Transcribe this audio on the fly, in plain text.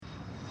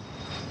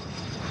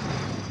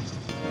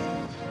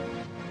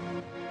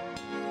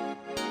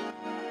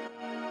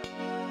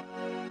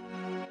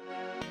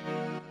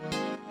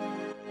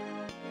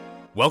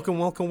Welcome,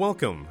 welcome,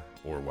 welcome,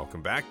 or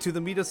welcome back to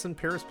the Meet Us in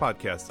Paris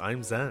podcast.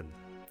 I'm Zen.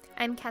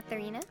 I'm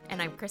Katharina.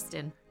 And I'm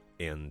Kristen.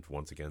 And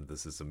once again,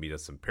 this is the Meet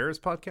Us in Paris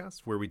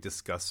podcast where we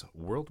discuss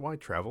worldwide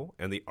travel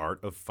and the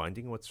art of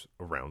finding what's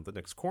around the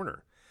next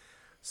corner.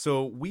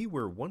 So we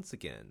were once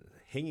again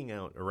hanging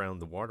out around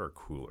the water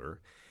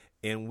cooler,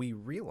 and we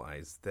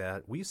realized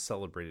that we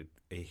celebrated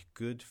a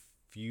good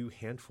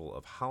handful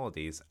of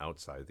holidays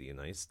outside the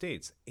United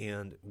States,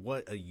 and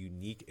what a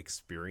unique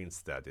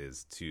experience that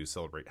is to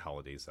celebrate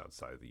holidays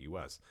outside of the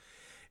U.S.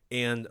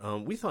 And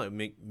we thought it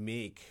would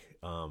make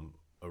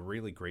a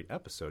really great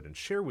episode and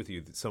share with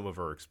you some of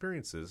our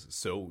experiences,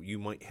 so you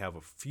might have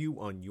a few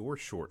on your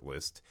short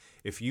list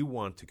if you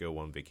want to go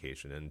on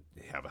vacation and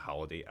have a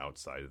holiday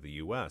outside of the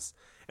U.S.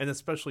 And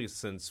especially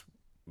since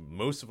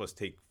most of us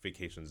take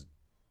vacations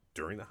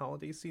during the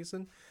holiday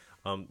season,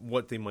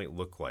 what they might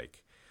look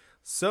like.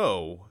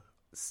 So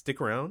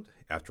stick around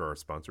after our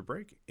sponsor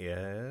break.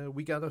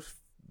 We got a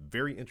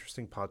very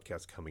interesting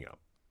podcast coming up.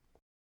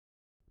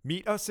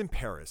 Meet Us in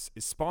Paris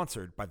is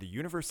sponsored by the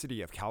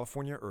University of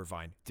California,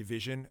 Irvine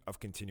Division of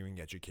Continuing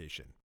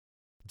Education.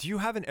 Do you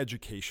have an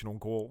educational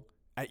goal?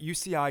 At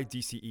UCI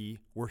DCE,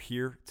 we're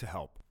here to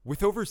help.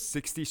 With over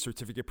 60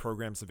 certificate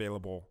programs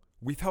available,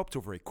 we've helped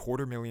over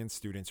 250,000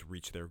 students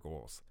reach their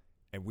goals,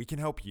 and we can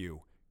help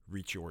you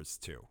reach yours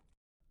too.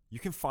 You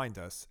can find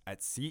us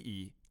at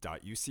ce.uci.edu.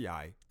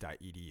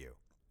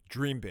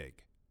 Dream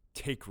big,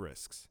 take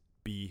risks,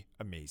 be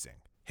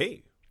amazing.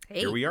 Hey,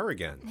 here we are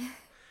again.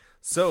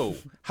 So,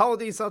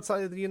 holidays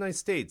outside of the United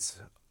States.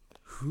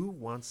 Who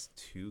wants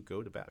to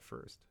go to bat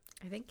first?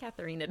 I think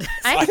Katharina does.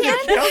 I can.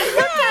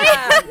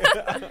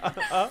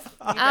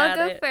 I'll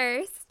go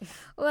first.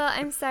 Well,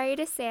 I'm sorry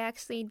to say I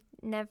actually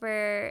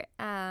never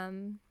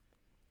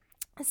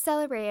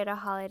celebrated a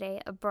holiday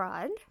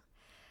abroad.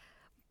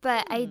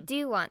 But I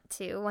do want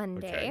to one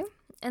day.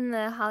 And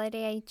the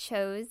holiday I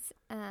chose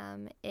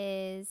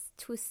is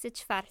Tłusty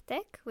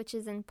Czwartek, which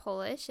is in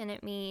Polish, and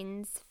it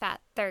means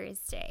Fat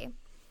Thursday.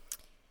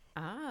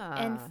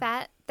 And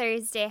Fat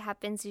Thursday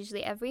happens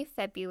usually every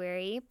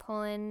February.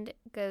 Poland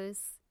goes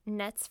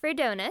nuts for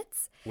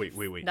donuts. Wait.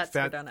 Nuts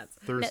Fat for donuts.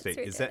 Thursday. For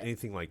is that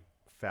anything like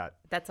Fat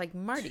That's like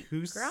Mardi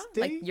Tuesday? Gras?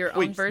 Like your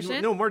own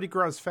version? No, Mardi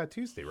Gras is Fat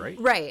Tuesday, right?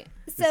 Right.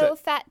 So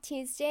Fat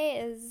Tuesday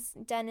is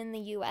done in the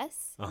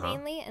U.S.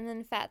 mainly, and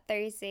then Fat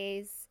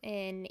Thursdays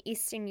in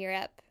Eastern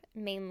Europe,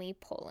 mainly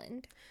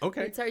Poland.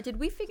 Okay. Wait, sorry, did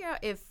we figure out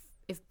if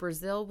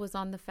Brazil was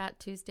on the Fat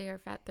Tuesday or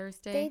Fat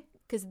Thursday?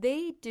 Because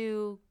they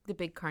do the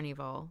big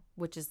carnival,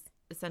 which is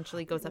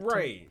essentially goes up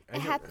right.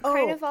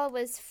 Carnival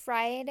was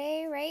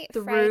Friday, right?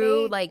 through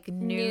Friday, like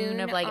noon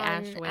of like on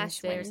Ash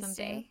Wednesday or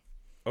something.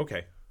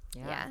 Okay.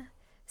 Yeah.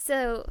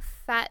 So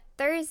Fat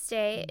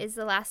Thursday is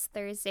the last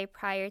Thursday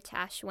prior to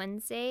Ash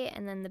Wednesday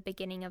and then the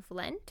beginning of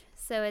Lent.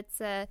 So it's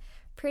a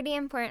pretty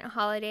important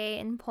holiday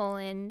in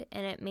Poland,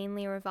 and it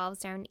mainly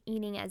revolves around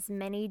eating as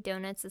many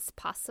donuts as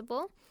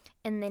possible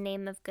in the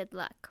name of good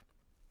luck.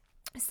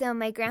 So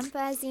my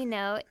grandpa, as you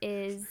know,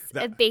 is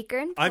a baker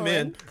in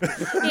Poland. I'm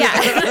in.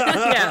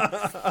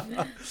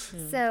 Yeah.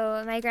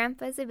 So my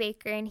grandpa's a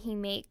baker, and he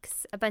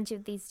makes a bunch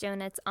of these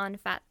donuts on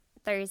Fat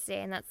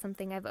Thursday, and that's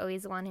something I've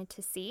always wanted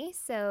to see.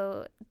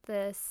 So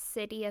the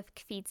city of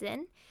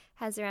Kwidzyn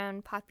has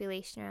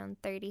population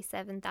around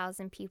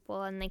 37,000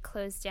 people, and they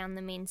closed down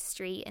the main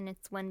street, and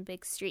it's one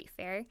big street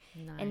fair.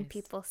 Nice. And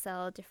people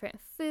sell different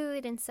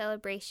food in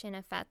celebration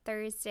of Fat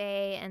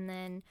Thursday, and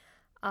then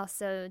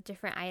also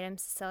different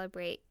items to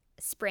celebrate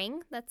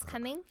spring that's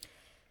coming.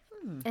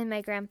 And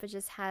my grandpa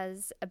just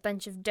has a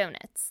bunch of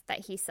donuts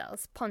that he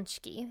sells,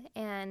 pączki.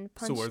 And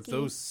pączki. So are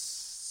those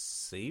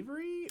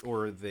savory,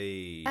 or are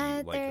they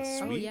like they're-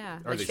 sweet? Oh, yeah.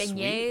 Are Like they sweet?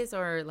 beignets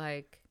or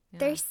like... Yeah.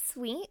 They're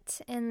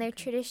sweet, and they're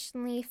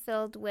traditionally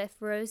filled with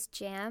rose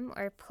jam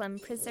or plum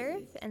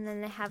preserve, and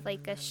then they have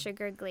like a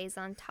sugar glaze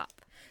on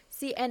top.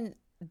 See, and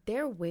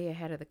they're way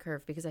ahead of the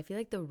curve because I feel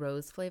like the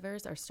rose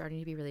flavors are starting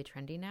to be really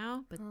trendy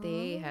now, but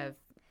they've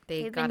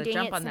They've got been to doing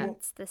jump it on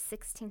that. since the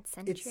 16th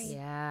century.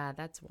 Yeah,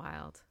 that's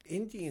wild.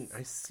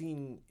 I've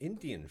seen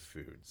Indian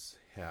foods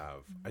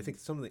have, I think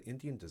some of the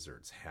Indian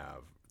desserts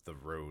have the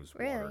rose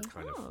water Really?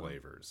 kind of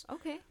flavors.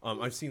 Okay.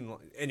 I've seen,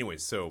 anyway,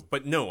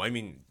 but no, I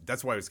mean,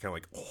 that's why I was kind of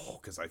like,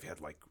 because I've had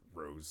like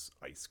rose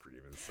ice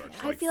cream and such.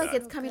 I feel like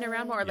that. it's coming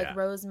around more, Yeah. like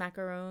rose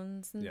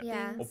macarons and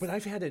Yeah. things. Oh, but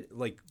I've had it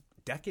like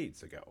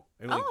decades ago.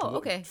 And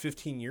okay.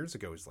 15 years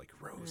ago, it's like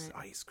rose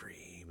ice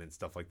cream and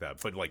stuff like that.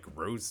 But like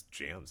rose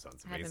jam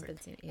sounds I haven't amazing. been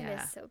seeing it. It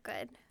Yeah. is so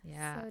good.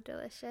 Yeah. So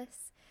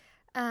delicious.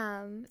 So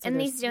And they're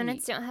these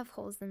donuts sweet. don't have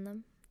holes in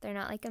them. They're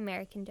not like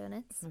American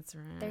donuts. That's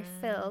right. They're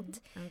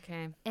filled.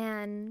 Okay.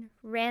 And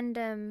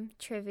random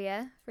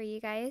trivia for you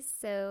guys.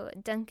 So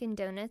Dunkin'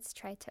 Donuts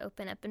tried to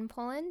open up in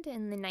Poland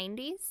in the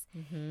 90s.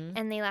 Mm-hmm.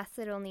 And they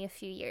lasted only a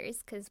few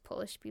years because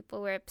Polish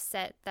people were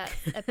upset that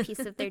a piece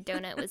of their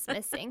donut was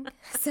missing.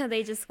 So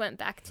they just went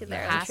back to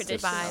their own Has to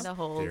traditional. buy the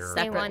whole They're-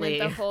 They separately.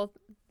 wanted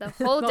the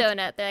whole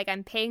donut. They're like,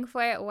 I'm paying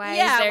for it. Why is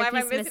yeah, there why a am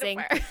I piece missing missing?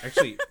 it for?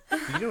 Actually,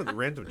 do you know the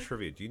random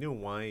trivia? Do you know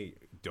why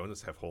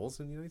donuts have holes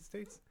in the United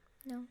States?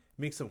 No. It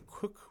makes them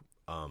cook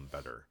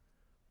better.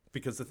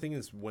 Because the thing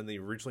is, when they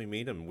originally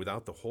made them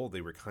without the hole,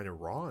 they were kind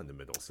of raw in the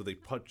middle. So they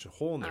punched a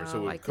hole in there so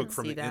it would cook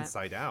from the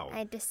inside out.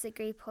 I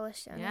disagree.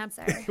 Polish donuts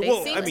are.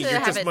 They seem to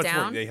have it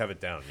down. They have it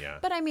down, yeah.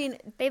 But I mean,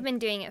 they've been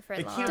doing it for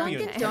a long time.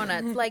 Dunkin'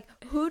 Donuts, like,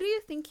 who do you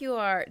think you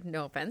are?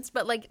 No offense,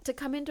 but like to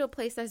come into a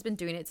place that has been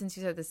doing it since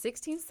you said the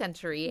 16th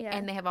century,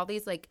 and they have all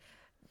these like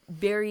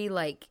very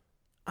like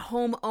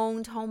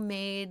home-owned,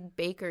 homemade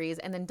bakeries,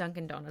 and then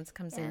Dunkin' Donuts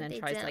comes in and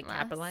tries to like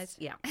capitalize.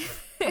 Yeah,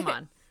 come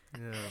on.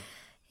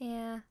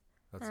 Yeah.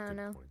 That's I don't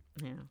know. Point.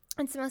 Yeah.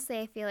 It's mostly,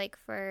 I feel like,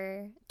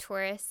 for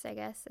tourists, I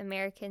guess.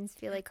 Americans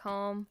feel like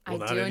home.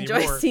 Well, I do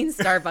enjoy seeing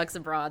Starbucks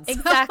abroad. So.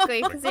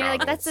 Exactly, because you're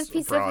like, that's a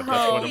piece of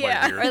home.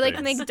 Or like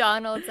things.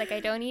 McDonald's, like,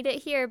 I don't eat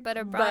it here, but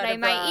abroad I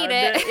might eat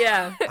it.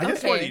 Yeah. I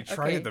just want to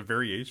try the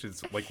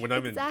variations. Like when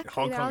I'm in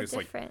Hong Kong, it's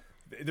different. like,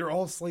 they're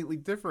all slightly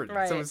different.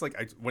 Right. So it's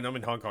like, when I'm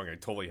in Hong Kong, I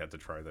totally had to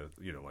try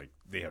like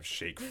they have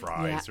shake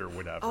fries or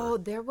whatever. Oh,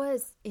 there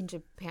was in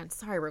Japan.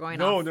 Sorry, we're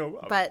going off. No.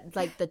 But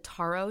like the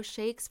taro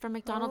shakes from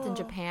McDonald's in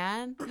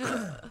Japan.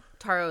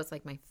 Taro is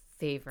like my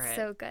favorite.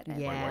 So good. My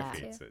wife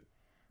hates it.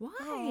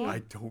 Why?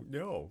 I don't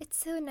know. It's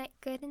so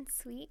good and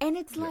sweet. And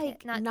it's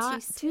like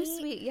not too sweet.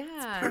 sweet.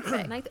 Yeah. It's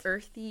perfect. Nice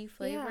earthy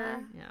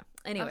flavor. Yeah.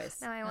 Anyways.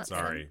 Now I want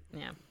Sorry.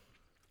 some. Yeah.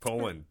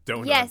 Poland.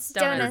 Donuts. Yes,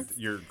 donuts.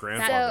 Your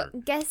grandfather. So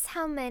guess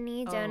how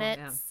many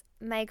donuts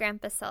my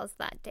grandpa sells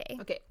that day?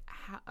 Okay.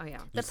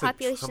 The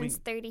population's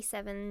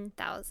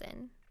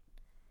 37,000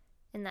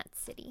 in that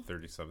city.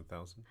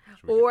 37,000?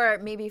 Or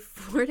maybe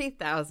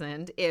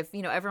 40,000 if,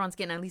 everyone's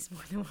getting at least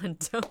more than one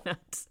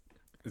donut.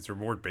 Is there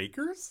more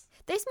bakers?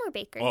 There's more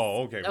bakers.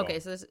 Oh, okay. Well.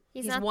 Okay, so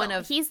he's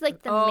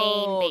like the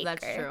main baker.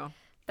 That's true.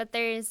 But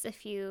there's a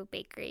few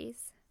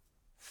bakeries.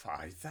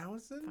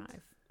 5,000?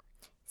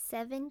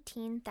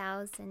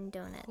 17,000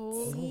 donuts.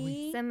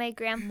 Holy so my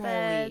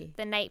grandpa,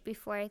 the night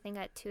before, I think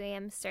at 2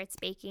 a.m., starts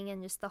baking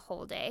and just the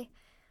whole day.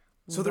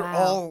 So they're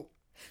all...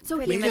 So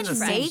pretty he much can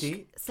fresh.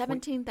 make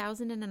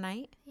 17,000 in a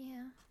night?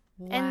 Yeah.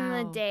 Wow. And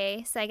the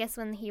day. So I guess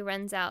when he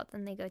runs out,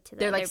 then they go to the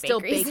They're other like still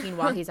bakeries. baking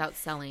while he's out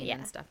selling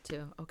and stuff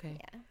too. Okay.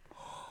 Yeah.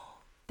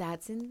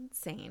 That's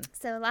insane.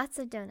 So lots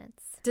of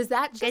donuts. Does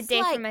that just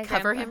day for my like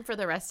cover grandpa. him for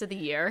the rest of the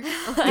year?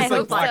 It's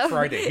like Black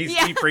Friday.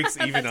 He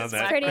breaks even on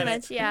that. Pretty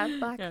much,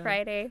 Black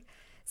Friday.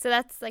 So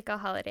that's like a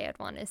holiday I'd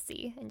want to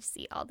see and just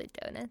eat all the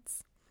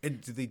donuts. And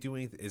do they do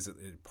anything? Is it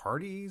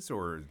parties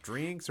or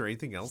drinks or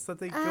anything else that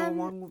they go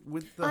along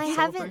with the I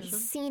celebration? haven't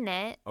seen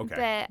it,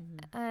 okay.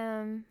 But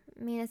I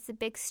mean, it's a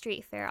big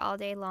street fair all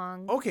day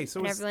long. Okay,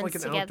 so and it's everyone's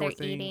like an together outdoor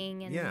thing.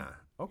 eating and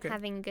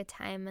having a good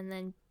time, and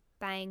then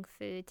buying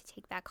food to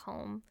take back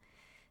home.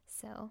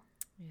 So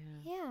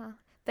yeah.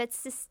 But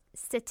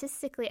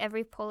statistically,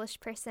 every Polish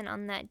person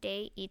on that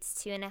day eats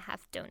 2.5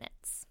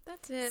 donuts.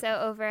 That's it. So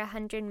over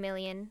 100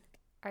 million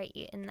are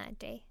eaten that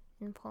day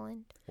in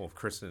Poland. Well, if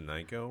Kristen and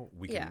I go,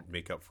 we can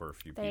make up for a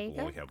few There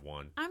people. We have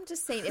one. I'm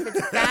just saying, if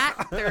it's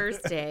Fat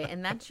Thursday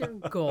and that's your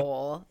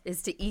goal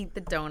is to eat the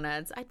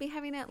donuts, I'd be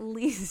having at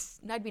least,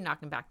 I'd be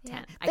knocking back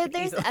 10. But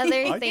there's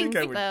other things,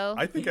 though.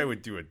 I think I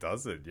would do a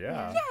dozen,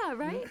 yeah. Yeah,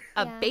 right?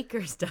 A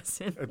baker's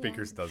dozen. A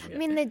baker's dozen. I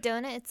mean, the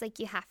donut, it's like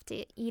you have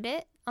to eat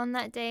it on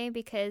that day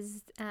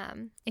because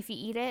if you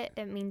eat it,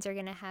 it means you're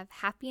going to have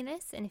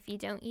happiness. And if you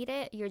don't eat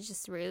it, you're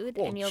just rude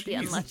and you'll be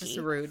unlucky. Just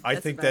rude. I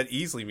think that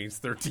easily means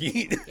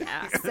 13.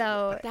 Yeah.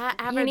 So that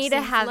average you need to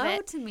seems have low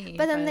it. To me,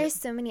 but then there's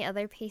so many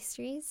other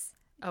pastries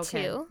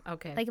too.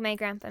 Okay. Like my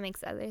grandpa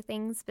makes other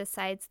things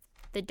besides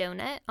the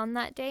donut on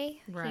that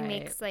day. Right. He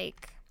makes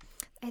like,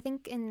 I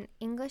think in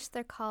English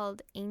they're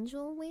called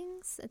angel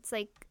wings. It's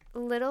like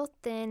little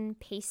thin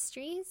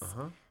pastries.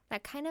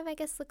 That kind of, I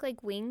guess, look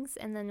like wings,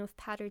 and then with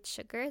powdered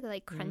sugar, they're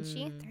like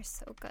crunchy. They're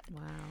so good.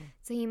 Wow.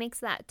 So he makes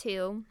that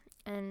too,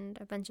 and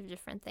a bunch of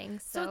different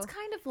things. So it's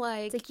kind of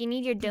like... It's like you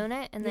need your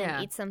donut and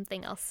then eat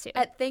something else too.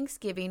 At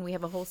Thanksgiving, we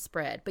have a whole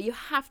spread, but you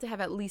have to have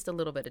at least a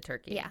little bit of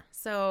turkey. Yeah.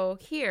 So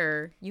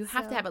here, you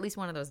have to have at least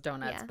one of those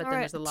donuts, but then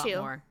there's a lot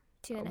more.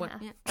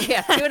 2.5.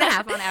 Yeah,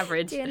 2.5 on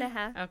average.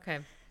 2.5. Okay.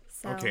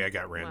 So, okay, I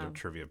got random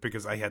trivia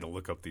because I had to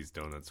look up these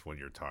donuts when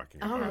you're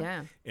talking about Oh,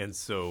 yeah. And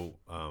so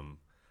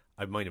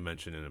I might have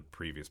mentioned in a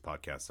previous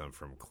podcast, I'm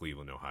from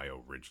Cleveland,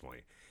 Ohio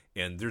originally.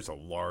 And there's a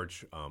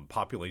large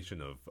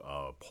population of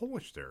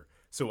Polish there.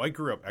 So I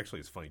grew up, actually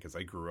it's funny because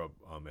I grew up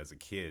as a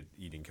kid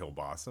eating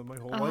kielbasa my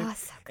whole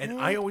life. So and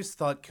I always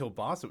thought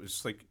kielbasa was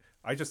just like,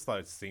 I just thought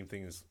it's the same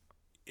thing as,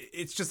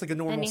 it's just like a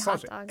normal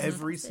sausage.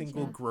 Every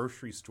single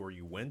grocery store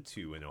you went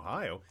to in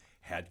Ohio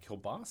had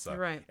kielbasa.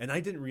 Right. And I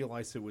didn't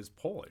realize it was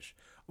Polish.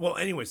 Well,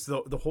 anyways,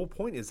 the whole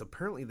point is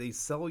apparently they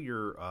sell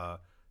your,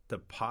 the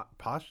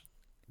Pączki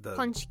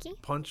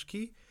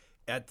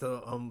at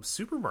the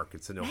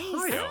supermarkets in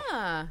Ohio.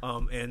 Yeah.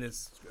 And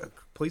it's a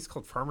place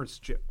called Farmer's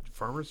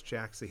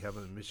Jacks. They have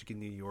them in Michigan,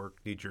 New York,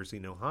 New Jersey,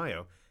 and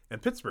Ohio, and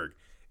Pittsburgh.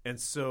 And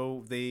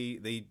so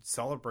they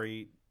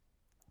celebrate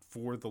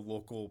for the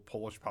local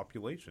Polish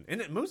population.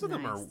 And most of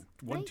them are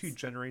Nice. 2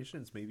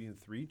 generations, maybe even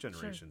 3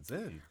 generations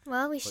in.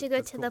 Well, we should go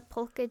that's to cool. the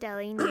Polka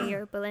Deli near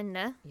your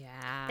Belinda.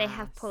 Yeah. They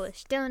have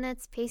Polish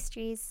donuts,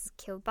 pastries,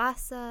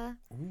 kielbasa.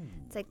 Ooh,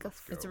 It's like a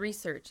It's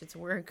research. It's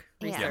work.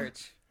 Yeah.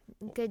 Research.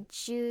 good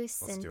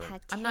juice Let's and do it.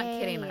 pate. I'm not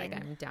kidding. Like,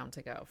 and I'm down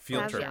to go.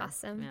 Field that'd be trip.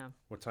 awesome. Yeah.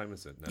 What time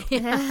is it now?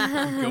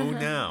 Go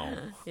now.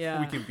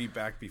 Yeah. We can be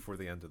back before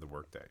the end of the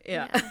workday.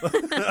 Yeah.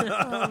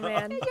 Oh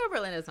man. Your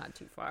Berlin is not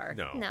too far.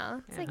 No.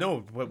 No, it's like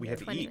No, but we have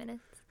to 20 eat.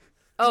 minutes.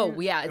 Oh,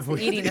 yeah. It's the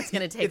eating that's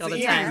going to take It's all the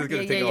the eating time. that's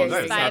gonna yeah, take yeah, all the yeah,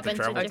 time. It's Buy not a the bunch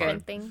of travel different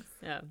time. things.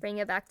 Yeah. Bring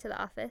it back to the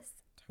office.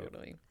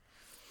 Totally.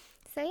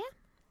 So yeah,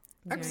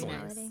 Very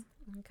Excellent. nice.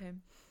 Okay.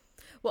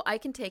 Well, I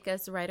can take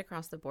us right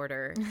across the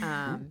border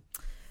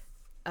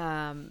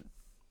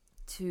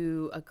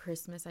to a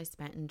Christmas I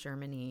spent in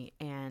Germany.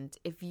 And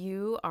if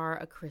you are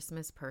a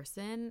Christmas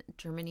person,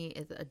 Germany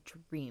is a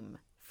dream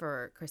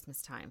for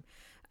Christmas time.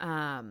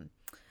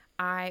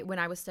 When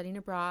I was studying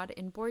abroad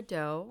in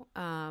Bordeaux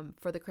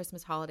for the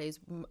Christmas holidays,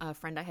 a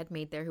friend I had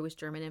made there who was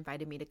German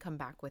invited me to come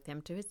back with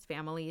him to his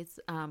family's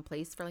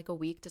place for like a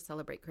week to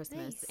celebrate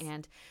Christmas. Nice.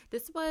 And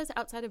this was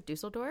outside of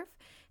Dusseldorf.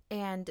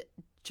 And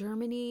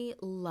Germany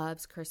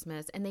loves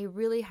Christmas, and they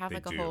really have They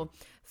like a do. whole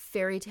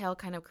fairy tale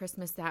kind of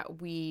Christmas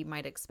that we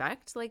might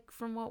expect, like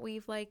from what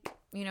we've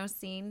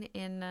seen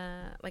in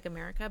like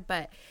America.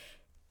 But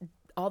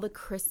all the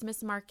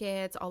Christmas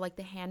markets, all like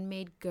the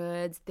handmade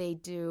goods, they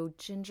do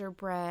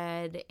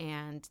gingerbread,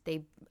 and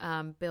they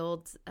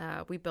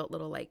we built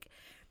little like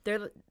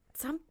they're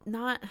some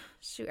not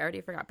shoot I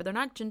already forgot, but they're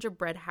not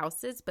gingerbread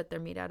houses, but they're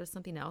made out of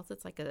something else.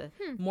 It's like a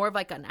more of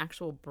like an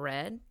actual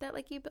bread that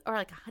like you or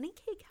like a honey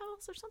cake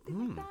house or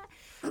something like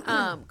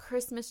that.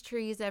 Christmas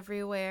trees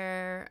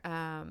everywhere.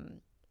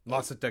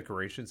 Lots of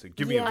decorations.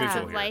 Give me a Yeah.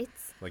 visual here.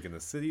 lights. Like in the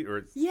city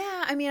or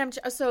Yeah, I mean,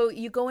 so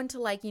you go into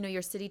like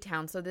your city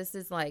town. So this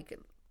is like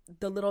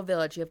the little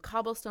village. You have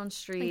cobblestone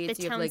streets. Like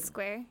the you town have like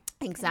square.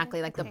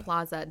 exactly like Okay. the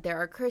plaza. There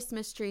are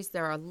Christmas trees.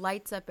 There are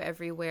lights up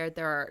everywhere.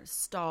 There are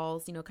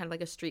stalls. Kind of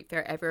like a street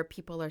fair. Everywhere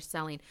people are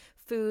selling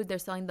food. They're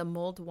selling the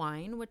mulled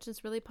wine, which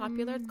is really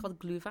popular. It's called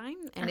Glühwein,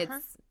 and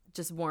it's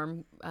just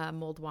warm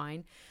mulled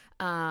wine.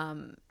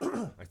 I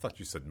thought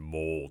you said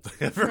mold.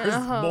 At first,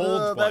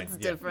 mold wine. That's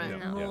Yeah, different.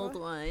 yeah, yeah. Mulled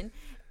wine.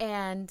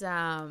 And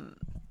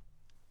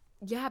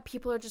yeah,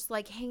 people are just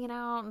like hanging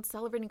out and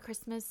celebrating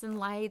Christmas and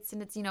lights,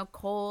 and it's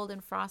cold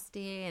and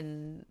frosty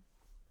and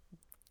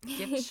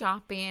gift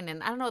shopping,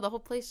 and I don't know, the whole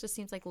place just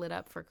seems like lit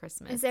up for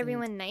Christmas. Is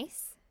everyone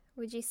nice?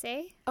 Would you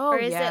say? Oh, or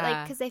is it yeah.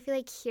 like because I feel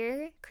like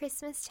here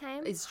Christmas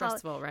time It's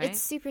stressful, right? It's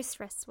super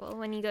stressful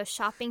when you go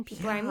shopping.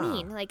 People are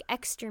mean, like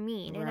extra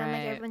mean, and I'm like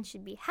Right. everyone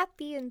should be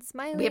happy and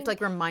smiling. We have to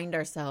like remind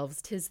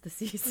ourselves 'tis the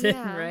season,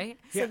 Yeah. right?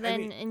 So Yeah, I then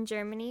mean- in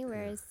Germany,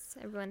 where is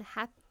everyone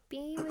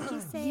happy? Would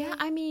you say? Yeah,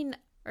 I mean,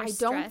 Or I don't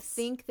stress.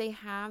 think they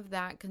have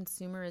that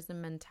consumerism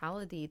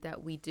mentality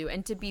that we do.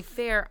 And to be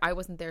fair, I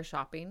wasn't there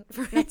shopping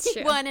for That's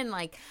true. anyone, and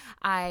like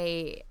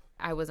I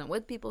wasn't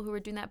with people who were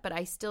doing that, but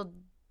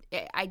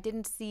I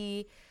didn't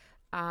see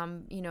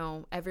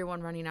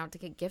everyone running out to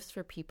get gifts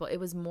for people. It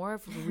was more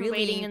of really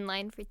waiting in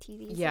line for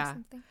TVs or Yeah.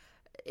 something.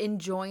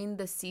 enjoying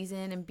the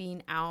season and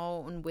being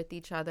out and with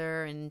each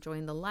other and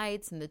enjoying the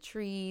lights and the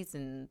trees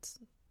and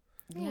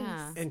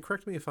yeah. And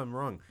correct me if I'm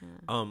wrong.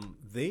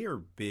 They are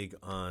big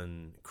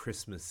on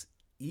Christmas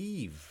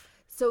Eve.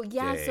 So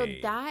yeah, so Day.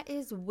 that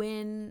is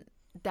when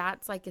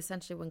that's like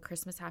essentially when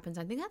Christmas happens.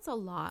 I think that's a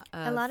lot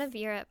of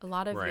Europe,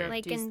 Right. Right. Europe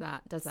like does in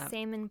that.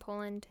 same in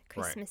Poland.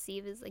 Christmas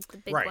Eve is like the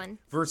big right. one.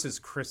 Versus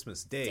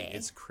Christmas Day. Day.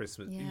 It's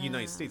Christmas. In Yeah. the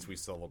United States, we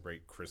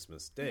celebrate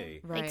Christmas Day.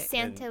 Right. Like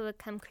Santa would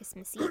come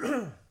Christmas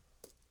Eve,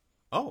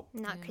 Oh,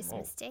 not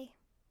Christmas Day.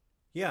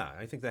 yeah.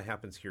 I think that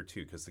happens here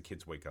too because the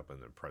kids wake up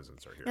and the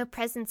presents are here. No,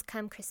 presents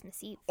come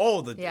Christmas Eve.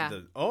 Oh, Yeah.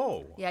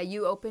 Oh, Yeah,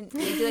 you do like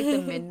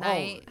the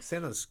midnight. Oh,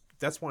 Santa's.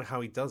 That's how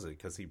he does it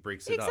because he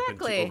breaks it up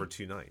Exactly. into over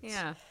 2 nights.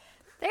 Yeah.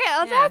 There,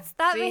 Yeah.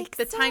 that See, makes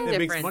the time It sense.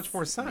 makes difference. much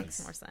more Makes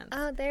sense. more sense.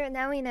 Oh, there.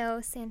 Now we know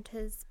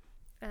Santa's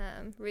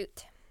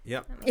route.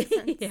 Yep. That makes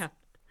sense. yeah.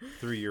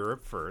 Through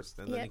Europe first,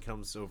 and then Yep. he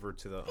comes over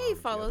to the. He the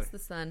follows other- the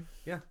sun.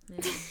 Yeah.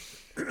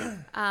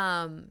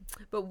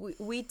 But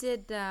we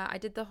did. I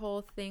did the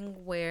whole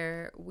thing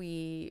where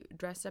we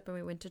dressed up and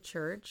we went to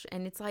church,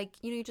 and it's like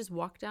you just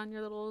walk down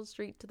your little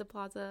street to the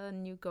plaza,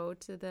 and you go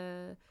to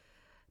the.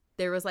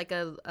 There was like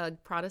a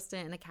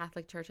Protestant and a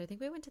Catholic church. I think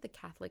we went to the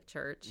Catholic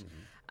church,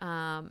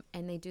 and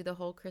they do the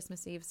whole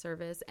Christmas Eve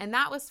service, and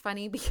that was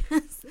funny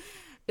because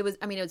it was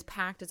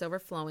packed, it's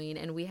overflowing,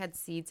 and we had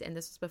seats, and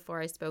this was before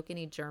I spoke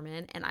any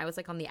German, and I was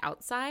like on the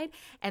outside,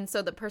 and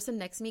so the person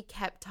next to me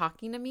kept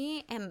talking to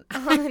me, and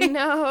Oh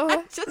no!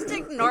 I just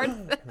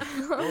ignored them.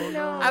 Oh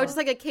no! I would just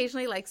like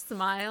occasionally like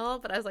smile,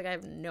 but I was like, I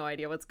have no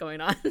idea what's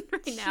going on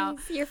right now.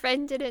 Jeez, your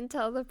friend didn't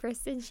tell the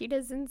person she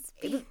doesn't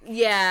speak.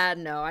 Yeah,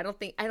 no, I don't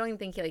even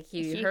think he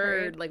He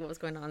heard heard. like what was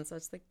going on. So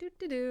it's like do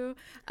do do.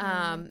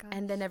 my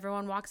And then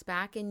everyone walks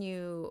back, and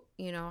you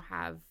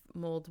have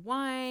mulled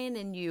wine,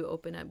 and you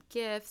open up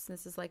gifts.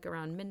 This is like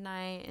around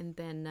midnight, and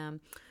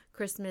then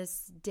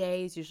Christmas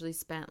Day is usually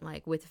spent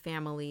like with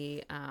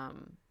family,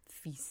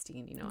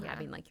 feasting,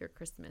 having like your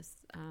Christmas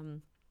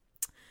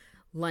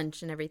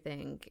lunch and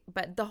everything.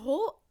 But the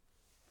whole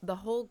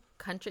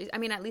country, I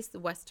mean, at least the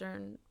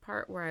western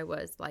part where I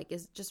was, like,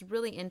 is just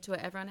really into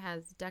it. Everyone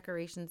has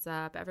decorations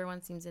up.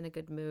 Everyone seems in a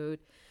good mood.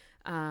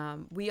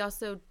 We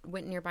also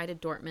went nearby to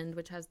Dortmund,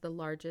 which has the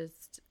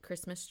largest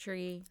Christmas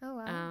tree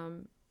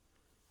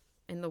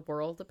in the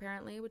world,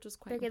 apparently, which was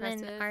quite impressive.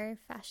 Bigger than our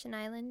Fashion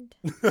Island.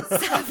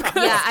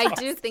 Yeah, I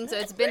do think so.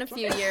 It's been a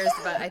few years,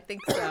 but I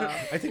think so.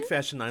 I think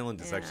Fashion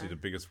Island is actually the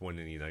biggest one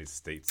in the United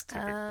States,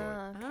 typically.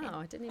 Oh,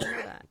 I didn't even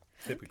know that.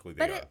 Typically,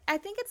 I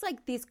think it's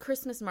like these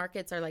Christmas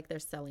markets are like their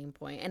selling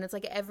point, and it's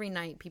like every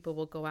night people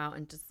will go out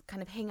and just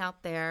kind of hang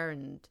out there,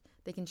 and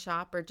they can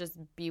shop or just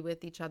be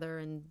with each other,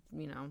 and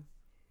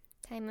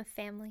time of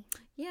family.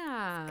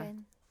 Yeah,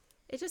 good.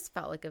 It just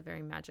felt like a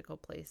very magical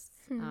place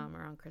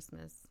around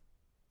Christmas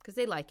because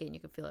they like it, and you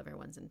can feel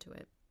everyone's into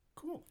it.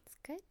 Cool. It's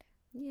good.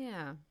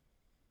 Yeah,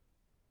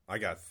 I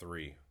got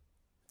 3.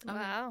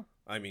 Wow.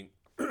 I mean,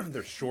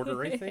 they're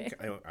shorter. I think.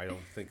 I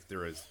don't think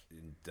they're as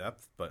in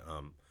depth, but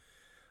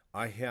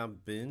I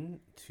have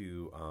been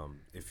to,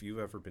 if you've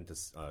ever been to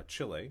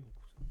Chile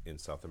in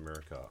South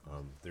America,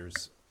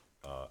 there's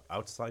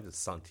outside of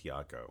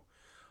Santiago.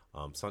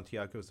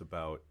 Santiago is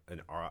about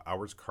an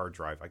hour's car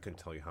drive. I couldn't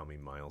tell you how many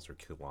miles or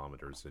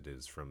kilometers it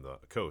is from the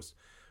coast.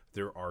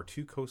 There are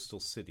 2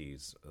 coastal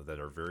cities that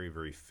are very,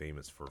 very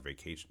famous for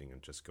vacationing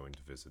and just going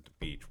to visit the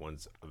beach.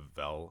 One's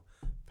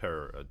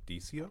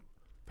Valparaíso,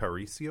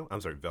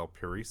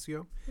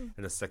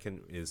 and the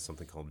second is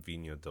something called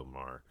Viña del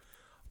Mar.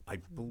 I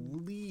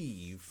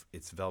believe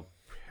it's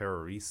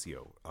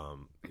Valparaíso.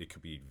 It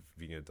could be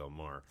Viña del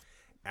Mar.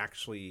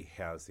 Actually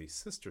has a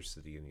sister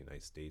city in the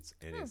United States,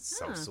 and it's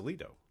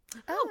Sausalito.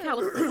 Oh,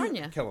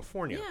 California.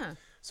 California. Yeah.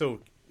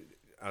 So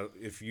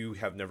if you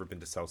have never been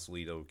to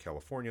Sausalito,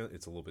 California,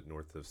 it's a little bit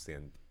north of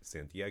San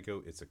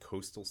Diego. It's a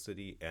coastal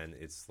city, and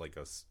it's like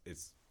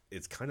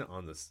it's kind of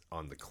on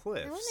the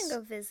cliffs. I want to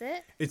go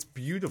visit. It's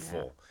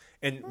beautiful.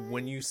 Yeah. And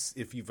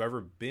if you've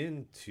ever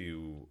been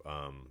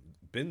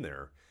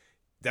there,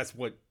 that's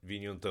what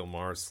Viña del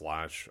Mar /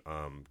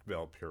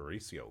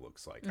 Valparaíso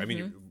looks like. I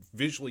mean,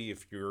 visually,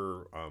 if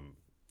you're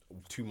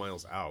 2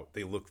 miles out,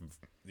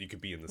 you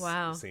could be in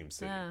the same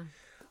city.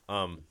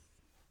 Yeah.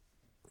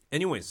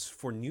 Anyways,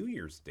 for New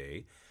Year's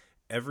Day,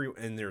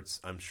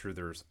 I'm sure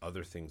there's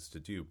other things to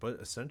do, but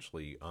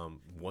essentially,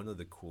 one of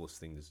the coolest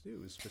things to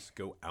do is just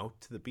go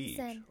out to the beach.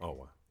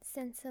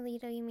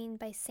 Sausalito, you mean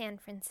by San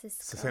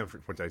Francisco?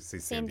 What did I say?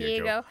 San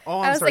Diego. Oh,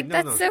 I was sorry. like,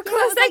 that's so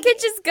close. I could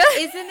just go.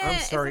 Isn't it?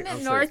 I'm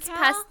Isn't it sorry.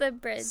 Past the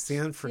bridge.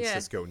 San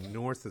Francisco,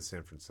 north of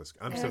San Francisco.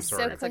 I'm so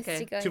sorry. So close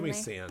to going Too many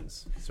there.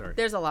 sands. Sorry.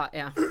 There's a lot,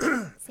 yeah.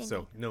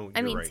 So, no,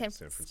 you're right, San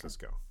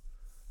Francisco.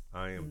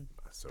 I am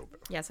so bad.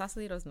 Yeah,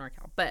 Sausalito's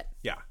NorCal, but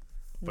yeah.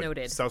 But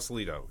noted.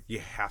 Sausalito, you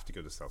have to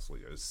go to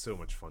Sausalito. It's so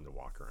much fun to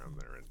walk around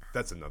there, and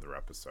that's another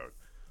episode.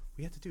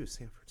 We have to do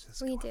San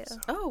Francisco. We do. episode.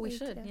 Oh, we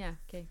should. Do. Yeah.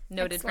 Okay.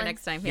 Noted for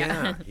next time.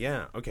 Yeah.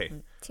 Yeah. Okay.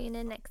 Tune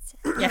in next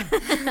time.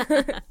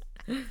 Yeah.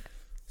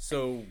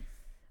 So.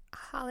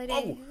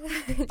 Holiday.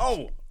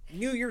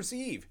 New Year's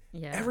Eve.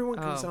 Yeah. Everyone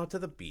goes out to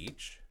the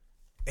beach.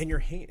 And your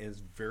hay is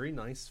very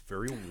nice,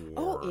 very warm.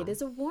 Oh, it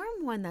is a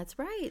warm one. That's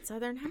right.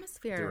 Southern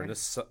Hemisphere. They're in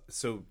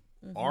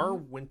our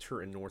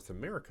winter in North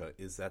America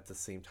is at the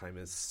same time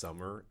as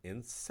summer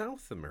in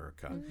South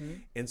America.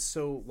 And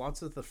so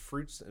lots of the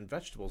fruits and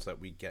vegetables that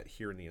we get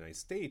here in the United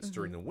States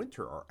during the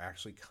winter are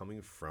actually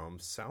coming from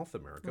South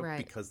America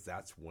because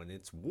that's when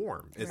it's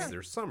warm. It's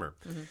their summer.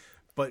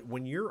 But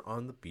when you're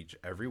on the beach,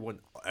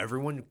 everyone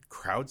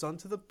crowds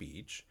onto the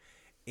beach.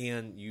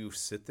 And you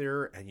sit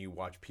there and you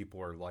watch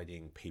people are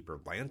lighting paper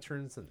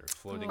lanterns and they're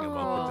floating them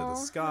up into the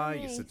sky.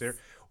 Nice. You sit there.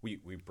 We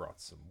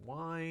brought some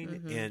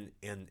wine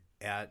and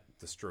at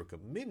the stroke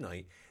of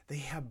midnight, they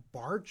have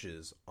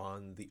barges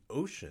on the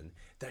ocean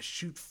that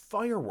shoot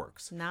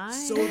fireworks.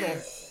 Nice. So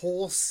the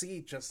whole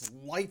sea just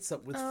lights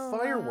up with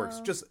fireworks.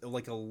 Wow. Just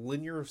like a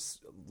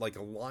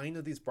line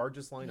of these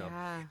barges line up.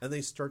 And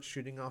they start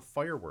shooting off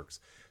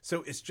fireworks.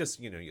 So it's just,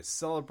 you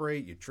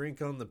celebrate, you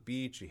drink on the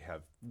beach, you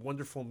have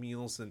wonderful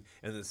meals. And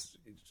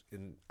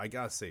I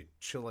got to say,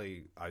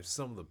 Chile,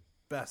 some of the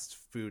best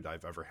food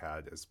I've ever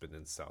had has been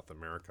in South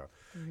America.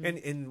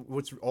 And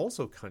what's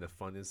also kind of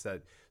fun is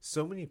that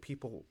so many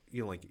people,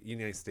 like in the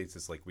United States,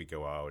 it's like we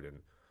go out and,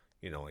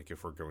 like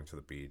if we're going to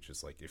the beach,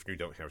 it's like if you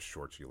don't have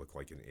shorts, you look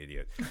like an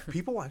idiot.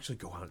 People actually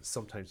go out and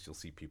sometimes you'll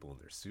see people in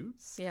their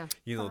suits. Yeah.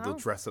 They'll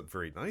dress up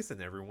very nice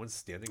and everyone's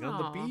standing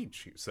on the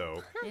beach.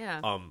 So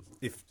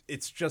if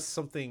it's just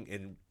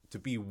something to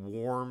be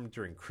warm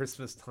during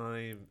Christmas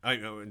time.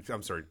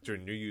 I'm sorry,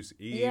 during New Year's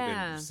Eve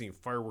and seeing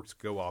fireworks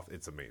go off.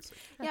 It's amazing.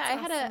 That's I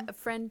had a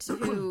friend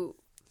who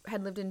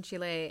had lived in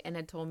Chile and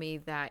had told me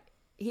that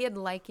he had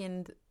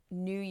likened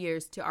New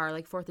Year's to our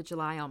 4th of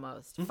July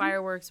almost.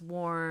 Fireworks,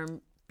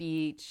 warm,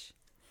 beach.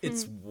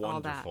 It's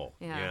wonderful.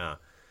 Yeah.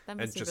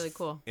 That must be really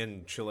cool.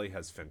 And Chile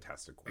has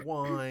fantastic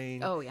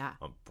wine. Oh yeah.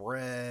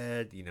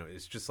 Bread.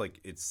 It's just like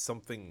it's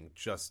something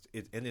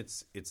and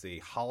it's a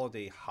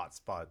holiday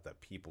hotspot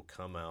that people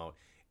come out.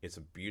 It's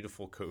a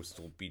beautiful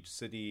coastal beach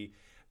city.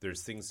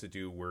 There's things to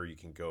do where you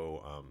can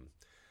go.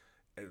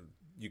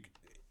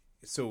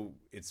 So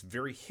it's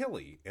very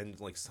hilly, and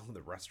like some of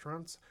the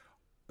restaurants.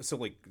 So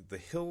like the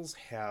hills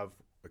have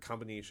a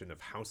combination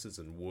of houses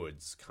and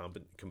woods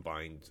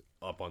combined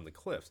up on the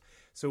cliffs.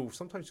 So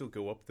sometimes you'll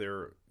go up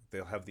there.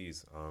 They'll have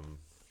these.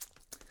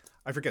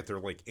 I forget. They're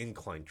like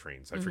incline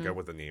trains. I forget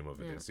what the name of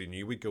it is. And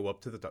you would go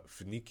up to the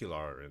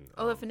funicular and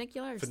the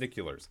funiculars.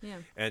 Funiculars. Yeah.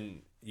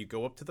 And you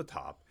go up to the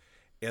top.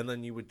 And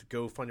then you would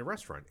go find a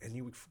restaurant, and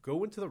you would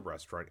go into the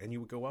restaurant, and you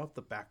would go out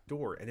the back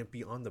door, and it'd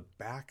be on the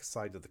back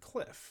side of the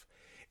cliff.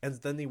 And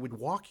then they would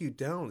walk you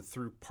down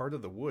through part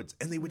of the woods,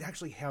 and they would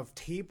actually have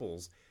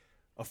tables,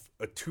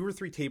 2 or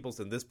 3 tables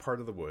in this part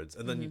of the woods,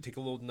 and then you take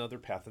another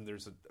path, and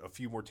there's a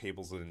few more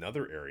tables in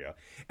another area,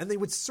 and they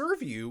would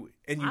serve you,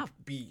 and you'd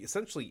be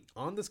essentially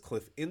on this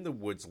cliff in the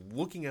woods,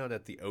 looking out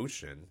at the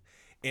ocean.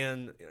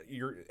 And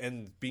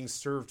being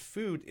served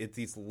food at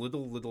these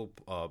little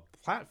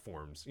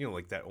platforms,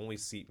 like that only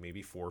seat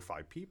maybe 4 or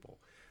 5 people.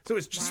 So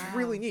it's just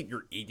really neat.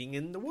 You're eating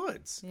in the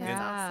woods. Yeah.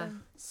 And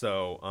Awesome.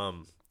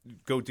 so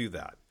go do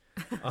that.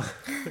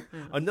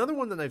 Another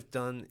one that I've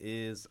done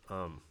is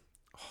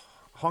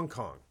Hong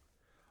Kong.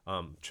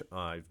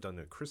 I've done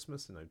a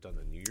Christmas and I've done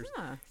a New Year's.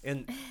 Yeah.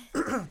 And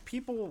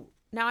people.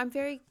 Now I'm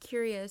very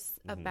curious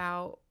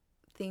about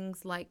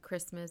things like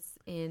Christmas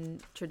in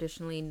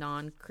traditionally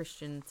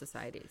non-Christian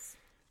societies.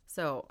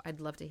 So I'd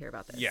love to hear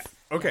about this. Yeah.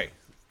 Okay.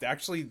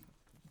 Actually,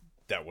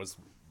 that was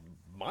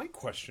my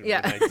question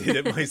Yeah. when I did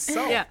it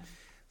myself. Yeah.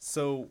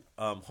 So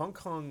Hong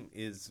Kong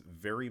is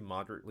very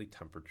moderately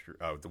temperature.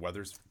 The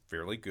weather's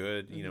fairly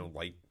good.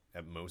 Light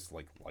at most,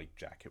 like light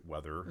jacket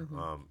weather.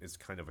 It's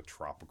kind of a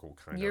tropical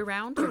kind Year of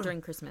round or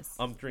during Christmas?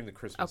 during the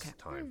Christmas Okay.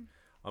 time.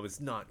 It's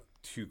not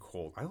too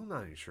cold. I'm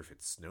not even sure if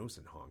it snows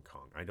in Hong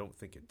Kong. I don't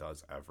think it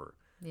does ever.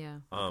 Yeah.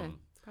 Okay.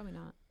 Probably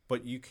not.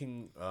 But you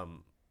can,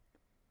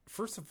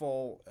 first of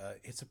all,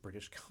 it's a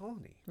British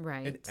colony.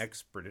 Right. An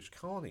ex-British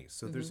colony.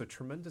 So there's a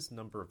tremendous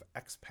number of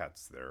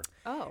expats there.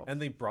 Oh. And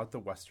they brought the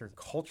Western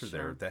culture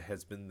there Sure. that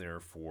has been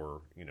there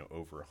for,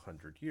 over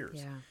 100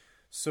 years. Yeah.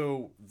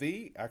 So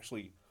they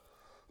actually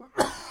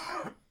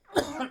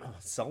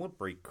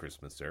celebrate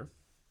Christmas there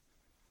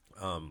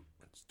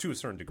to a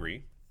certain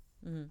degree.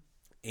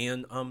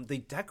 And they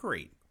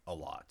decorate a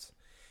lot.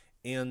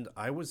 And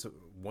I was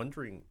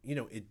wondering,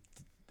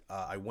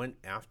 I went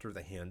after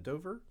the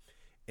handover,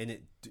 and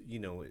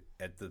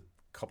at the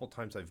couple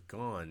times I've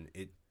gone,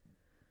 it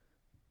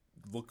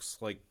looks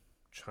like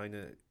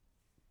China,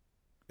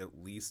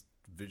 at least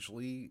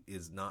visually,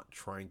 is not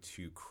trying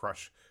to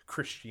crush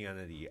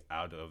Christianity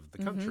out of the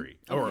country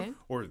Okay.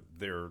 or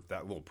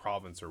that little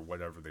province or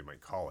whatever they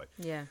might call it.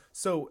 Yeah.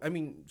 So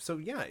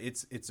yeah,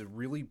 it's a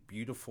really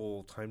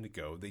beautiful time to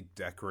go. They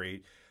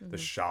decorate. The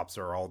shops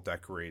are all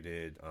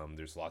decorated.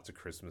 There's lots of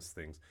Christmas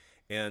things.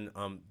 And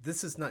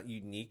this is not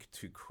unique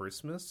to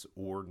Christmas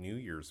or New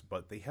Year's,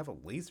 but they have a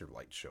laser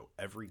light show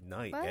every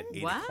night at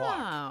 8 o'clock.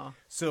 Wow.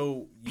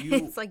 So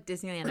It's like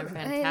Disneyland or know.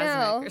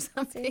 Fantasmic or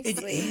something.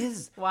 it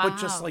is, Wow. but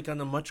just like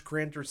on a much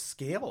grander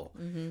scale.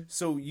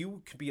 So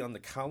you could be on the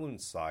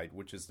Kowloon side,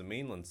 which is the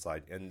mainland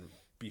side, and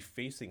be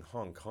facing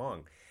Hong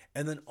Kong.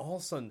 And then all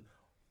of a sudden,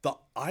 the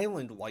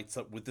island lights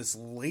up with this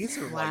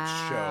laser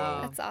light show.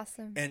 That's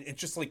awesome. And it's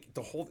just like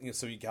the whole thing.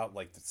 So you got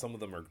like some of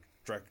them are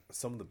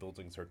some of the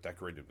buildings are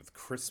decorated with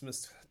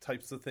Christmas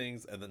types of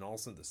things, and then all of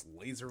a sudden this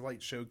laser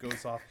light show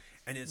goes off,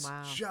 and it's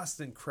just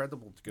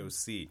incredible to go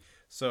see.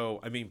 So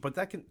but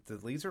the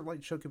laser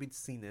light show can be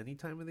seen any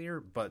time of the year,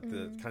 but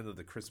the kind of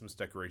the Christmas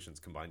decorations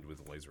combined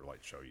with the laser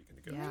light show, you can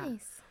go. Yeah.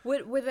 Nice.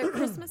 Were the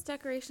Christmas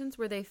decorations,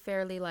 were they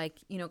fairly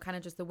kind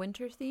of just the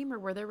winter theme, or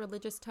were there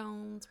religious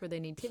tones? Were they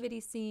nativity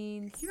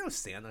scenes?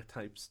 Santa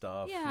type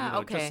stuff. Yeah,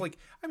 okay. Just like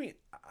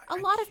A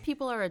lot of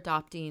people are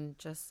adopting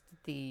just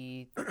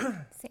the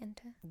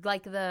Santa.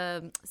 like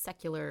the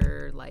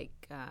secular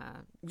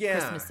Yeah.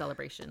 Christmas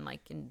celebration,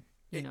 like in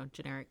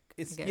generic.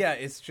 It's I guess. yeah,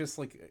 it's just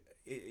like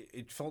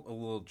it felt a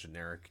little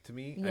generic to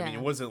me. I Yeah. mean,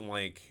 it wasn't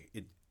like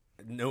it.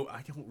 No,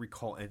 I don't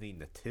recall any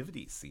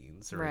nativity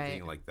scenes or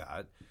anything like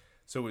that.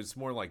 So it's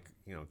more like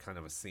kind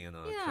of a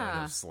Santa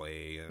kind of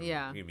sleigh.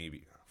 And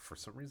maybe for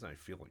some reason I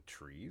feel like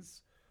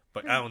trees,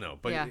 but I don't know.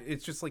 But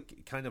it's just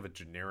like kind of a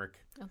generic.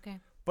 Okay.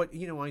 But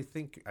I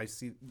think I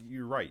see.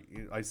 You're right.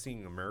 I've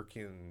seen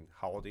American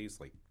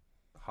holidays like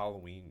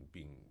Halloween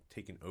being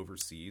taken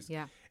overseas.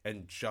 Yeah.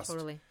 And just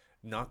Totally.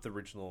 not the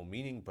original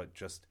meaning, but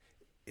just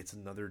it's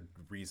another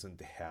reason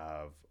to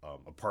have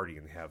a party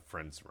and have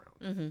friends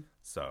around.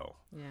 So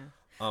Yeah.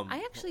 I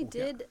actually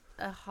did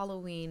a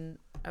Halloween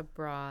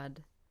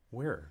abroad.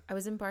 Where? I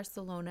was in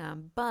Barcelona,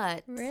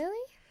 but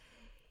Really?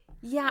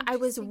 yeah, I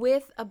was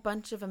with a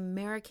bunch of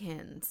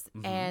Americans,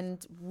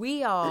 and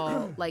we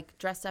all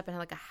dressed up and had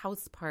like a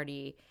house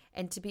party.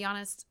 And to be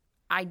honest,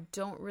 I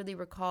don't really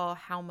recall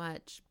how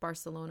much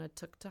Barcelona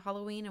took to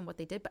Halloween and what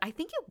they did, but I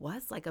think it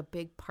was like a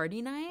big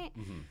party night.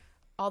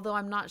 Although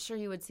I'm not sure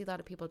you would see a lot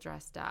of people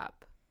dressed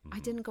up. I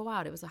didn't go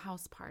out. It was a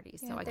house party,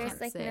 so I can't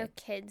say. There's like no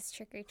kids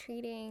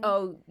trick-or-treating.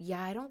 Oh,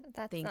 yeah, I don't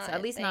That's think not so. a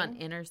At least not in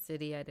thing. inner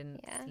city. I didn't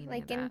see any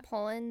like of in that.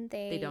 Poland,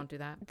 They don't do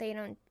that. They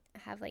don't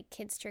have like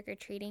kids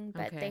trick-or-treating,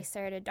 but Okay. they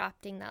started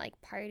adopting that like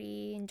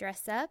party and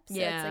dress up. So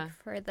Yeah. it's like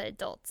for the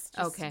adults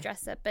just Okay. to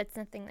dress up, but it's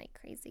nothing like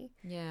crazy.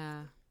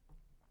 Yeah.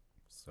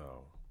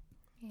 So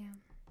Yeah.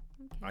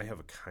 I have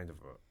a kind of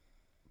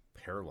a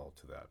parallel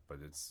to that, but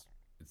it's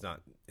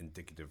not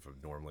indicative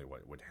of normally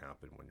what would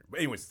happen when you're. But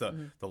anyways,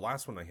 the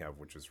last one I have,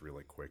 which is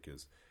really quick,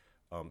 is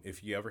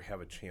if you ever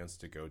have a chance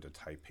to go to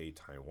Taipei,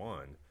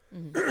 Taiwan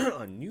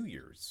on New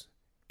Year's,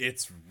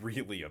 it's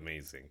really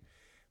amazing.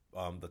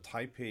 The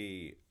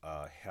Taipei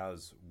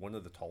has one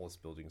of the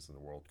tallest buildings in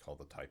the world called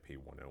the Taipei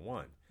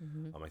 101.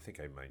 I think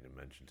I might have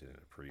mentioned it in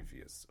a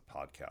previous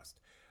podcast.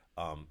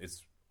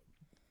 It's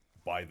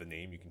by the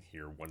name you can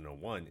hear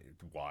 101.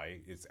 Why?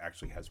 It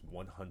actually has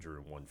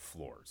 101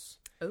 floors.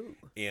 Oh.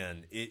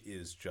 And it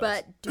is just...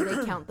 But do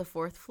they count the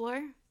fourth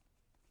floor?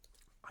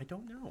 I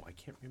don't know. I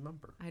can't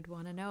remember. I'd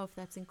want to know if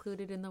that's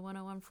included in the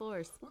 101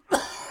 floors.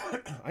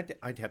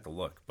 I'd have to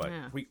look, but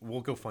Yeah. we'll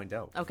go find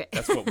out. Okay.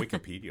 That's what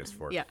Wikipedia's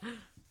for. Yeah.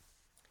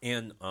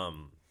 And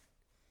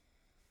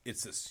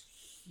it's this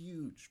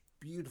huge,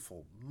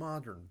 beautiful,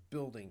 modern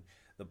building.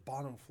 The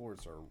bottom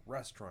floors are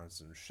restaurants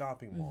and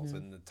shopping malls,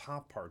 and the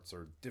top parts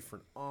are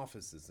different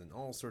offices and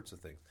all sorts of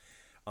things.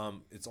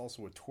 It's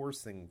also a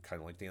tourist thing,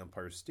 kind of like the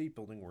Empire State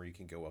Building, where you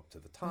can go up to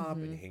the top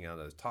and hang out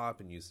at the top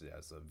and use it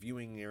as a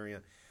viewing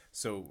area.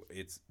 So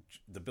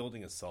the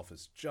building itself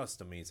is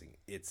just amazing.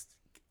 It's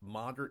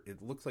modern.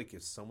 It looks like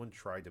if someone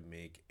tried to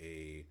make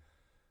a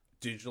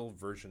digital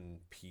version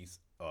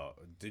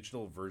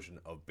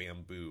of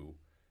bamboo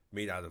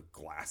made out of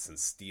glass and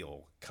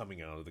steel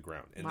coming out of the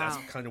ground. And that's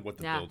kind of what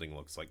the building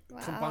looks like, Wow,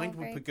 combined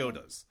with very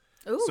pagodas.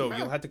 Ooh, So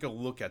you'll have to go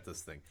look at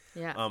this thing.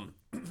 Yeah.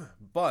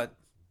 But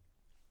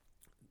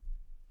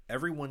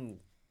everyone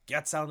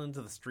gets out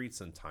into the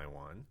streets in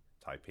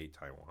Taipei,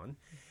 Taiwan,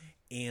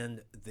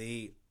 and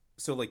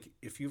so like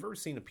if you've ever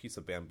seen a piece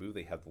of bamboo,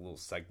 they have the little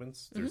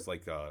segments. There's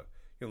like a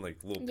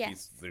like little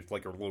piece. There's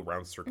like a little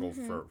round circle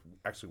for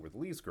actually where the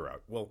leaves grow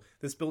out. Well,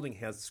 this building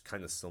has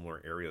kind of similar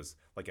areas.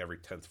 Like every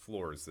 10th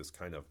floor is this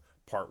kind of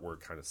part where it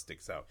kind of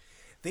sticks out.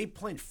 They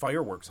plant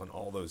fireworks on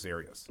all those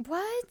areas.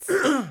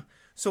 What?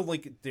 So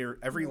like they're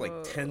every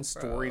like 10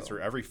 stories or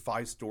every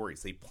 5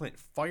 stories, they plant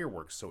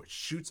fireworks so it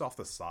shoots off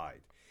the side.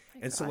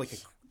 And so like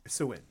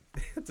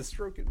at the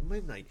stroke of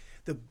midnight,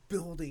 the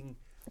building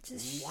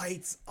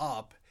lights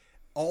up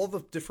all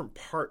the different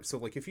parts. So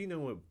like if you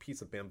know a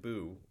piece of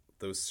bamboo,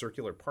 those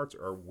circular parts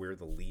are where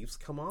the leaves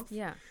come off.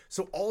 Yeah.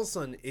 So all of a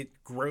sudden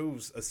it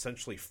grows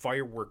essentially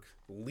firework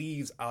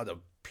leaves out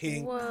of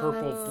pink,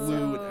 purple,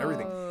 blue, and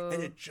everything.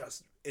 And it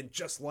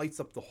just lights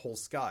up the whole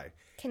sky.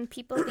 Can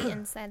people be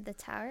inside the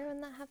tower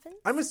when that happens?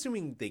 I'm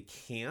assuming they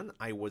can.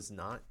 I was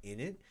not in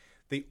it.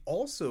 They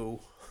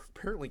also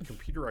apparently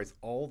computerized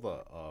all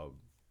the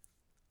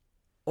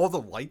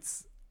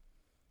lights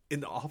in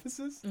the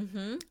offices.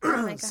 Oh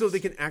my So gosh. they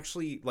can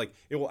actually, like,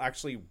 it will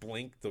actually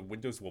blink. The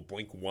windows will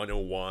blink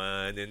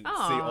 101 and say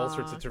all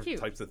sorts of different cute.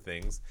 types of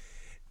things.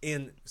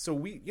 And so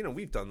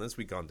we've done this.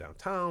 We've gone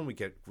downtown. We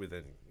get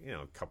within,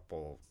 a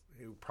couple,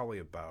 probably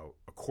about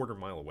a quarter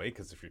mile away,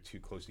 because if you're too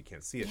close, you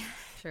can't see it.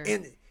 Sure.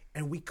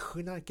 And we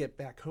could not get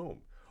back home.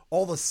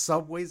 All the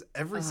subways,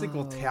 every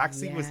single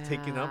taxi was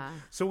taken up. yeah.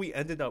 So we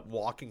ended up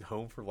walking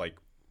home for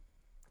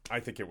I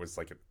think it was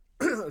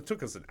it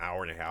took us an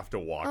hour and a half to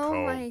walk Oh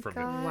home my from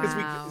God. it. 'Cause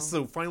Wow.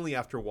 so finally,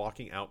 after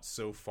walking out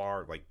so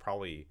far, like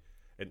probably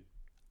an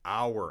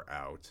hour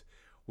out,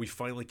 we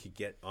finally could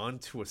get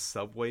onto a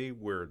subway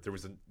where there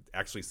was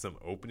actually some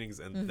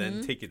openings, and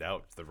then take it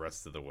out the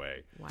rest of the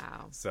way.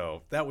 Wow.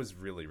 So that was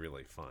really,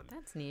 really fun.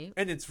 That's neat.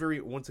 And it's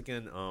once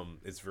again,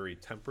 it's very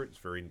temperate, it's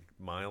very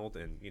mild,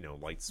 and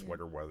light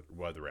sweater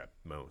weather at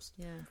most.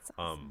 Yeah.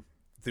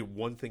 The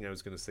one thing I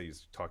was going to say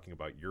is talking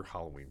about your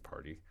Halloween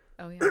party.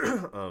 Oh,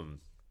 yeah.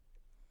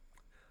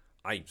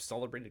 I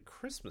celebrated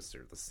Christmas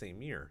there the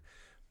same year,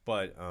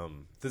 but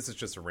this is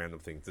just a random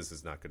thing. This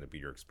is not going to be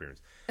your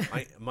experience.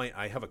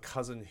 I have a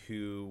cousin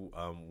who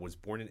was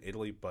born in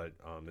Italy, but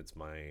it's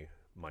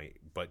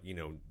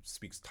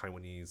speaks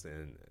Taiwanese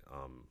and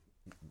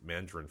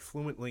Mandarin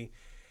fluently,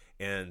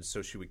 and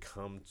so she would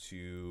come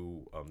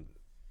to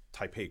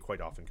Taipei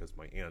quite often because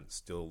my aunt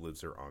still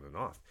lives there on and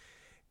off.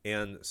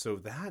 And so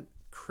that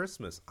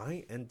Christmas,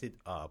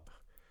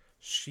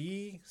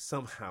 she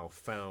somehow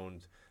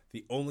found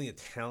the only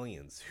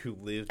Italians who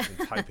lived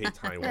in Taipei,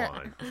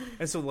 Taiwan.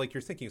 And so, like, you're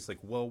thinking, it's like,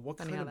 well, what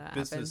Funny kind how of that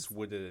business happens.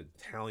 would an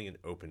Italian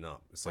open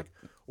up? It's like,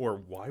 or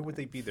why would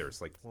they be there?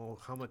 It's like, well,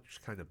 how much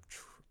kind of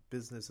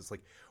business? It's like,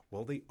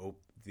 well, they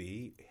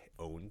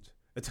owned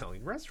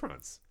Italian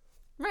restaurants.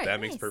 Right.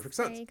 That makes Nice. perfect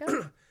There sense. you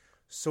go.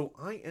 So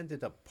I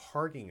ended up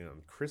partying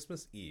on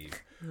Christmas Eve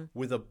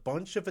with a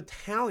bunch of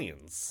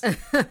Italians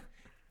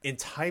in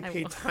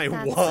Taipei, That's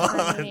Taiwan.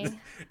 funny.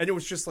 And it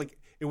was just like,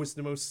 it was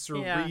the most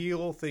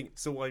surreal thing.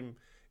 So I'm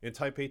in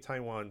Taipei,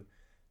 Taiwan,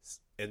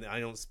 and I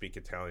don't speak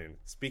Italian,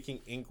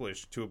 speaking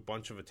English to a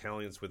bunch of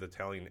Italians with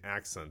Italian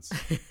accents.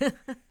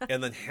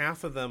 And then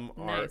half of them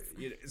are,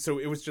 so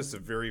it was just a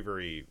very,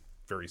 very,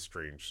 very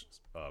strange,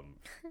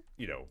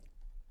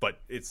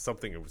 but it's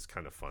something it was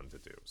kind of fun to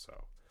do.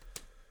 So,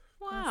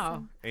 Wow.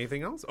 Awesome.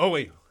 Anything else? Oh,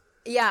 wait.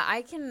 Yeah,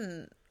 I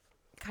can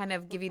kind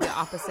of give you the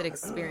opposite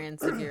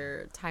experience of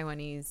your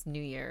Taiwanese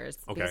New Year's.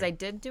 Okay. Because I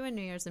did do a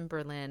New Year's in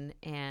Berlin,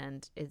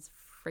 and it's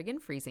friggin'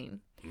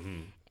 freezing.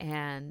 Mm-hmm.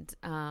 And,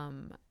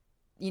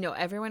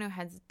 everyone who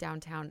heads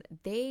downtown,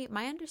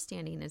 my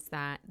understanding is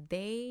that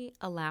they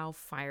allow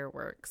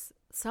fireworks.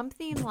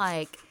 Something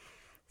like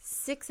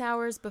 6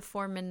 hours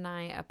before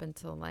midnight up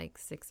until like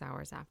 6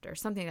 hours after,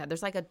 something like that.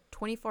 There's like a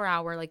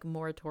 24-hour like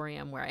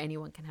moratorium where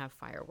anyone can have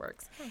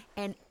fireworks.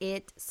 And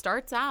it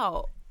starts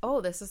out,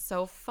 oh, this is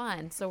so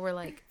fun. So we're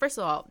like, first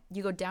of all,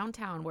 you go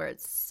downtown where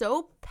it's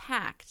so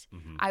packed.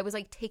 Mm-hmm. I was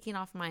like taking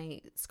off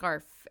my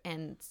scarf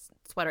and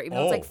sweater, even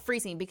though it's like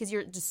freezing, because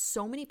you're just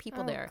so many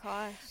people there.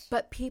 Gosh.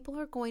 But people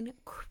are going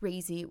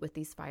crazy with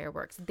these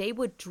fireworks. They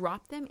would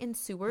drop them in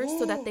sewers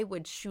so that they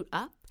would shoot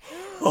up.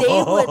 They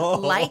would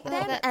light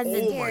them that's and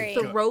then scary.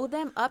 throw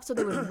them up so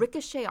they would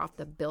ricochet off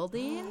the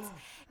buildings.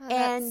 Oh,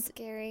 and that's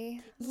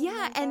scary. yeah, Oh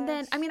my and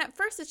then, gosh. I mean, at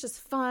first it's just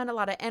fun, a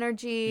lot of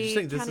energy. You're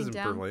saying this counting is in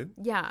down. Berlin?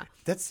 Yeah.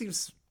 That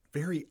seems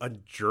very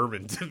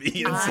un-German to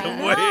me in I some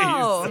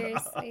know.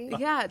 ways. Seriously.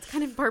 Yeah, it's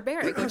kind of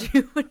barbaric.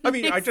 Wouldn't I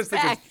mean, I just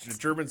think expect? the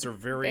Germans are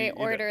very Very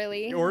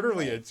orderly.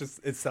 Orderly. It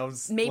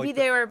sounds Maybe like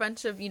they were a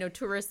bunch of,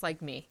 tourists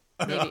like me.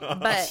 Maybe.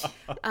 But,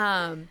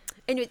 and,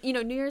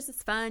 New Year's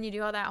is fun. You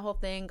do all that whole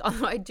thing.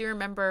 Although I do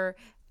remember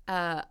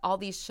all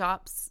these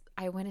shops.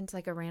 I went into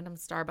like a random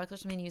Starbucks or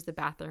something to use the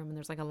bathroom, and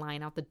there's like a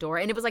line out the door.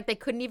 And it was like they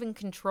couldn't even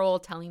control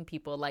telling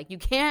people, like,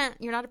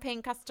 you're not a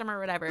paying customer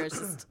or whatever. It's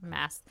just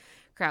mass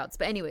crowds.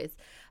 But anyways,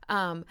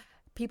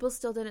 people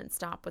still didn't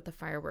stop with the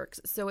fireworks.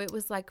 So it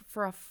was like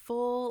for a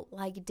full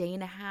like day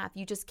and a half,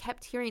 you just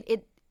kept hearing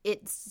it.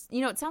 It's,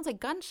 it sounds like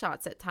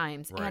gunshots at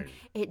times. Right. And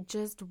it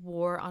just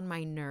wore on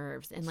my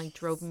nerves and like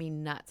drove me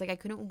nuts. Like I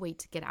couldn't wait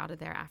to get out of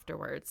there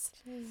afterwards.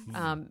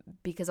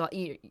 Because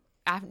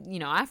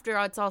after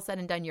it's all said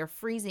and done, you're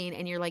freezing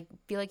and you're like,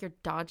 feel like you're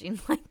dodging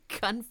like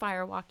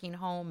gunfire walking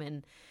home.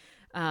 And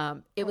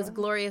it was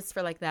glorious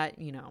for like that,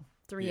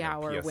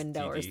 3-hour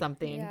window or PSTD.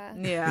 something.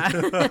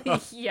 Yeah.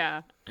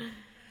 Yeah.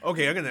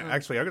 Okay, I'm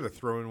gonna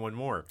throw in one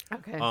more.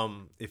 Okay.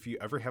 If you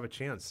ever have a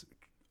chance,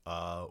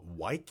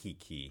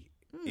 Waikiki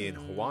in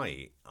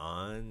Hawaii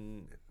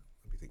on,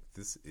 let me think.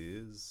 This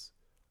is,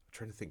 I'm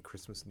trying to think.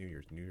 Christmas, New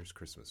Year's,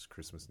 Christmas,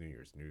 Christmas, New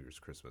Year's,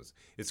 Christmas.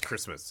 It's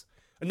Christmas.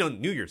 No,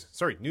 New Year's.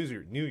 Sorry, New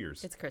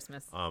Year's. It's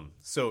Christmas.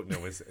 So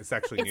no, it's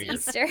actually New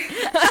Year's. Easter.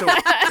 So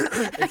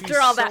if you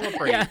all that,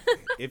 celebrate, yeah.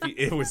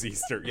 it was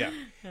Easter, yeah.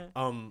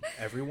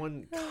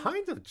 Everyone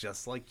kind of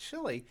just like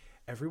Chile.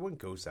 Everyone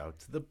goes out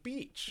to the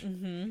beach,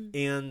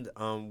 and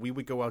we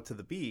would go out to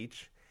the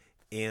beach,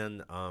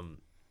 and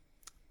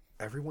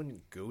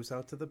everyone goes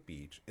out to the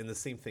beach, and the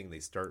same thing. They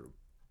start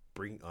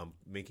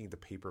making the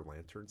paper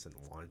lanterns and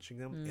launching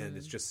them, and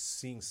it's just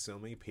seeing so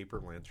many paper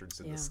lanterns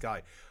in the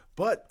sky.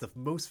 But the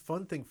most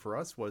fun thing for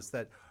us was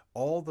that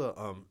all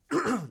the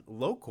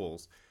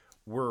locals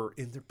were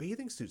in their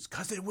bathing suits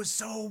because it was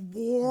so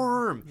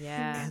warm.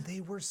 Yeah. And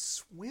they were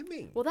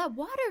swimming. Well, that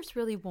water's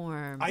really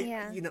warm.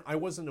 I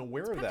wasn't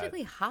aware of that.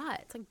 Practically hot.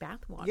 It's like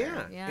bath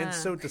water. Yeah. And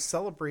so to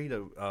celebrate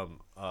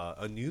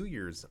a New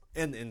Year's,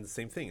 and the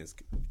same thing is,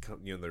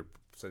 they're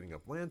setting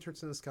up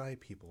lanterns in the sky.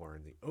 People are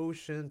in the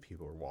ocean.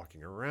 People are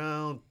walking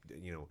around,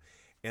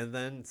 And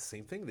then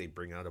same thing, they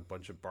bring out a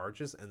bunch of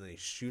barges and they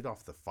shoot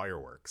off the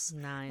fireworks.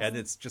 Nice. And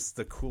it's just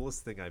the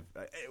coolest thing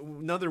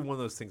another one of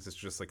those things is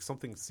just like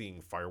something,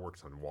 seeing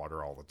fireworks on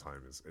water all the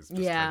time is just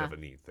kind of a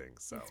neat thing.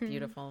 So It's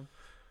beautiful.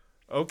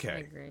 okay. I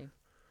agree.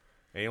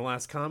 Any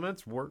last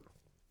comments?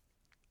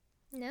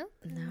 No.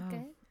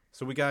 Okay.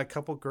 So we got a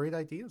couple great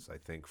ideas, I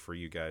think, for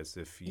you guys.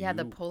 If you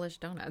The Polish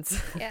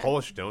donuts. Yeah.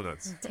 Polish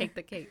donuts. Take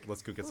the cake.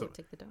 Let's go get some.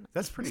 Take the donuts.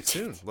 That's pretty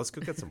soon. Let's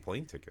go get some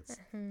plane tickets.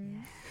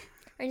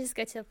 Or just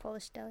go to a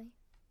Polish deli.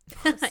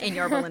 In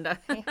Yorba Linda.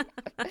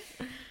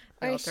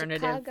 Or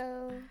alternative.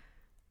 Chicago.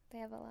 They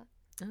have a lot.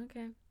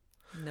 Okay.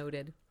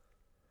 Noted.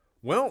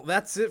 Well,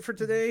 that's it for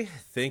today.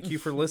 Thank you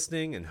for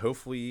listening, and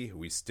hopefully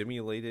we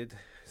stimulated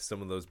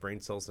some of those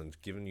brain cells and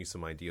given you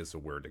some ideas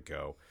of where to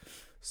go.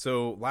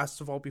 So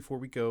last of all, before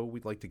we go,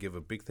 we'd like to give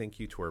a big thank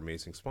you to our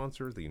amazing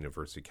sponsor, the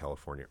University of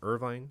California,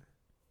 Irvine,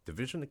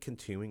 Division of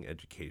Continuing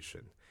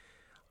Education.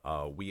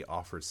 We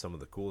offer some of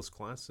the coolest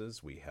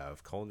classes. We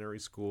have culinary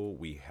school.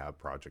 We have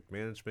project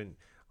management,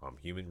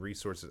 human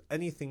resources,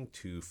 anything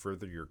to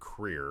further your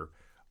career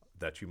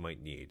that you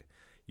might need.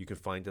 You can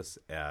find us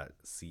at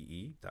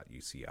ce.uci.edu.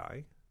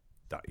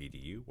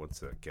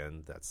 Once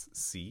again, that's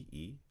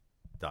ce.uci.edu.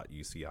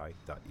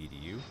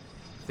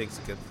 Thanks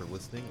again for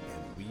listening,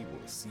 and we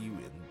will see you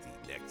in the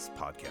next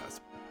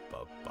podcast.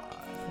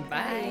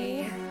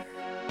 Bye-bye.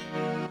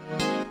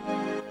 Bye.